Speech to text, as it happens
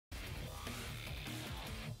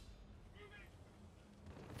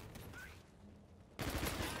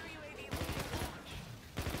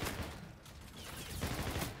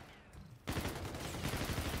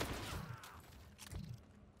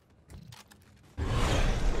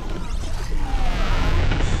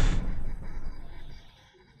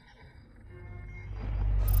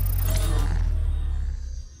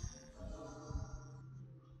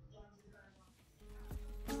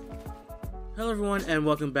Hello everyone and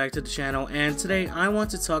welcome back to the channel, and today I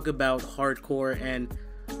want to talk about hardcore and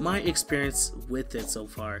my experience with it so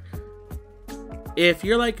far. If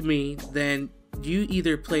you're like me, then you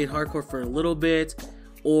either played hardcore for a little bit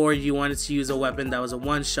or you wanted to use a weapon that was a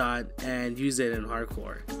one-shot and use it in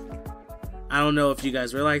hardcore. I don't know if you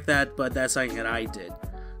guys were like that, but that's something that I did.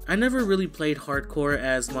 I never really played hardcore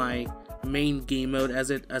as my main game mode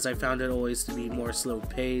as I found it always to be more slow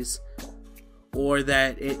paced, or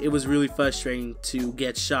that it was really frustrating to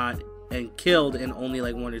get shot and killed in only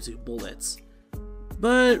like 1 or 2 bullets.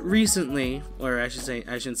 But recently, or I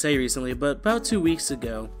shouldn't say recently, but about 2 weeks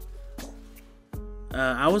ago,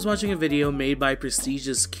 I was watching a video made by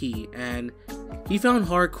Prestigious Key, and he found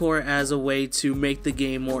hardcore as a way to make the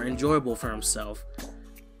game more enjoyable for himself.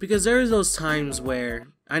 Because there's those times where,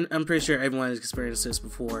 I'm pretty sure everyone has experienced this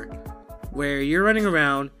before, where you're running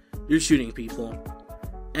around, you're shooting people,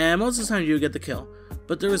 and most of the time you get the kill.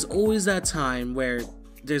 But there is always that time where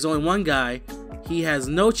there's only one guy, he has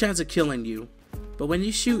no chance of killing you, but when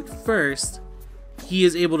you shoot first, he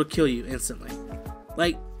is able to kill you instantly.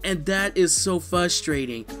 And that is so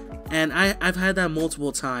frustrating. And I've had that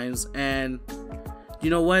multiple times, and you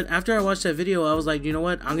know what? After I watched that video, I was like, you know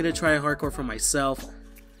what? I'm gonna try hardcore for myself.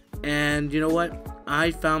 And you know what?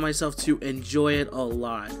 I found myself to enjoy it a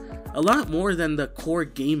lot more than the core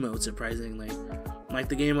game mode, surprisingly. Like,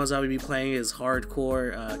 the game modes I would be playing is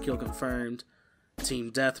hardcore, kill confirmed, team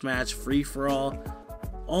deathmatch, free for all.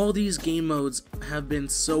 All these game modes have been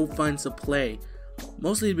so fun to play,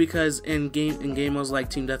 mostly because in game modes like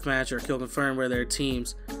team deathmatch or kill confirmed, where there are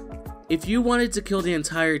teams, if you wanted to kill the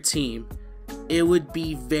entire team, it would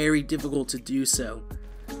be very difficult to do so.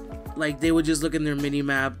 Like, they would just look in their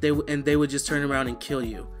mini-map, and they would just turn around and kill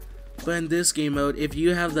you. But in this game mode, if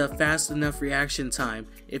you have the fast enough reaction time,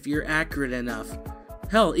 if you're accurate enough,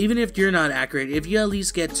 hell, even if you're not accurate, if you at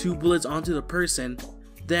least get 2 bullets onto the person,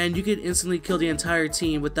 then you could instantly kill the entire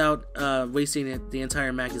team without wasting the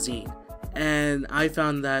entire magazine. And I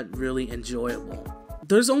found that really enjoyable.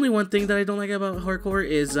 There's only one thing that I don't like about hardcore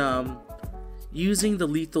is using the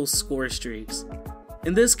lethal score streaks.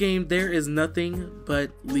 In this game, there is nothing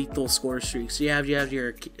but lethal score streaks. You have your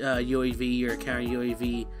UAV, your counter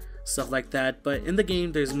UAV, stuff like that, but in the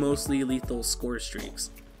game, there's mostly lethal score streaks.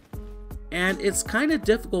 And it's kind of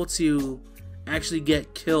difficult to actually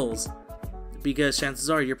get kills, because chances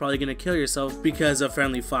are you're probably going to kill yourself because of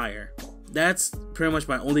friendly fire. That's pretty much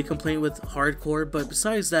my only complaint with hardcore, but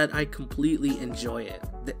besides that, I completely enjoy it.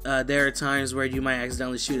 There are times where you might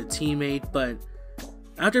accidentally shoot a teammate, but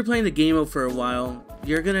after playing the game mode for a while,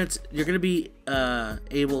 you're gonna be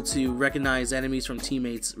able to recognize enemies from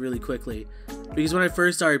teammates really quickly. Because when I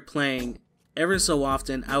first started playing, ever so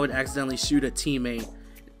often I would accidentally shoot a teammate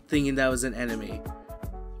thinking that was an enemy.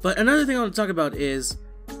 But another thing I want to talk about is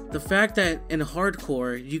the fact that in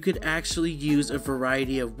hardcore you could actually use a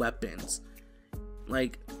variety of weapons.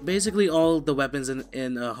 Like, basically all the weapons in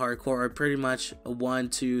hardcore are pretty much a 1,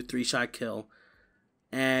 2, 3 shot kill,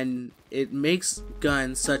 and it makes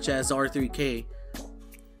guns such as R3K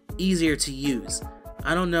easier to use.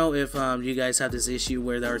 I don't know if you guys have this issue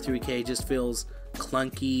where the R3K just feels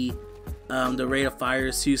clunky, the rate of fire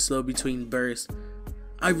is too slow between bursts.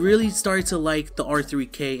 I really started to like the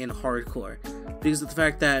R3K in hardcore because of the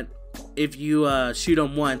fact that if you shoot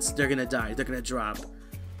them once, they're gonna die, they're gonna drop.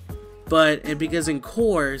 And because in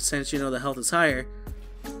core, since you know the health is higher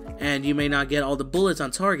and you may not get all the bullets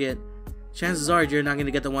on target, chances are you're not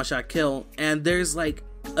gonna get the one-shot kill, and there's like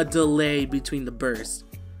a delay between the bursts,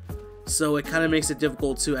 so it kind of makes it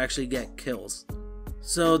difficult to actually get kills.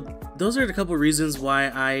 So those are a couple reasons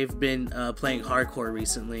why I've been playing hardcore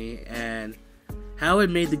recently, and how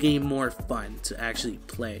it made the game more fun to actually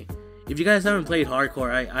play. If you guys haven't played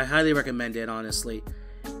hardcore, I highly recommend it, honestly.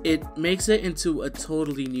 It makes it into a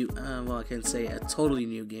totally new, well, I can say a totally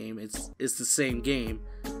new game. It's the same game,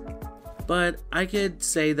 but I could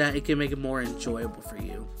say that it can make it more enjoyable for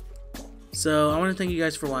you. So I want to thank you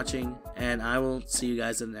guys for watching, and I will see you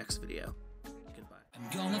guys in the next video. Goodbye. I'm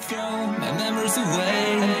gonna throw my memories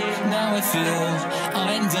away. Now I feel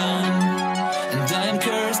I'm done, and I am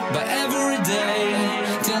cursed by every day.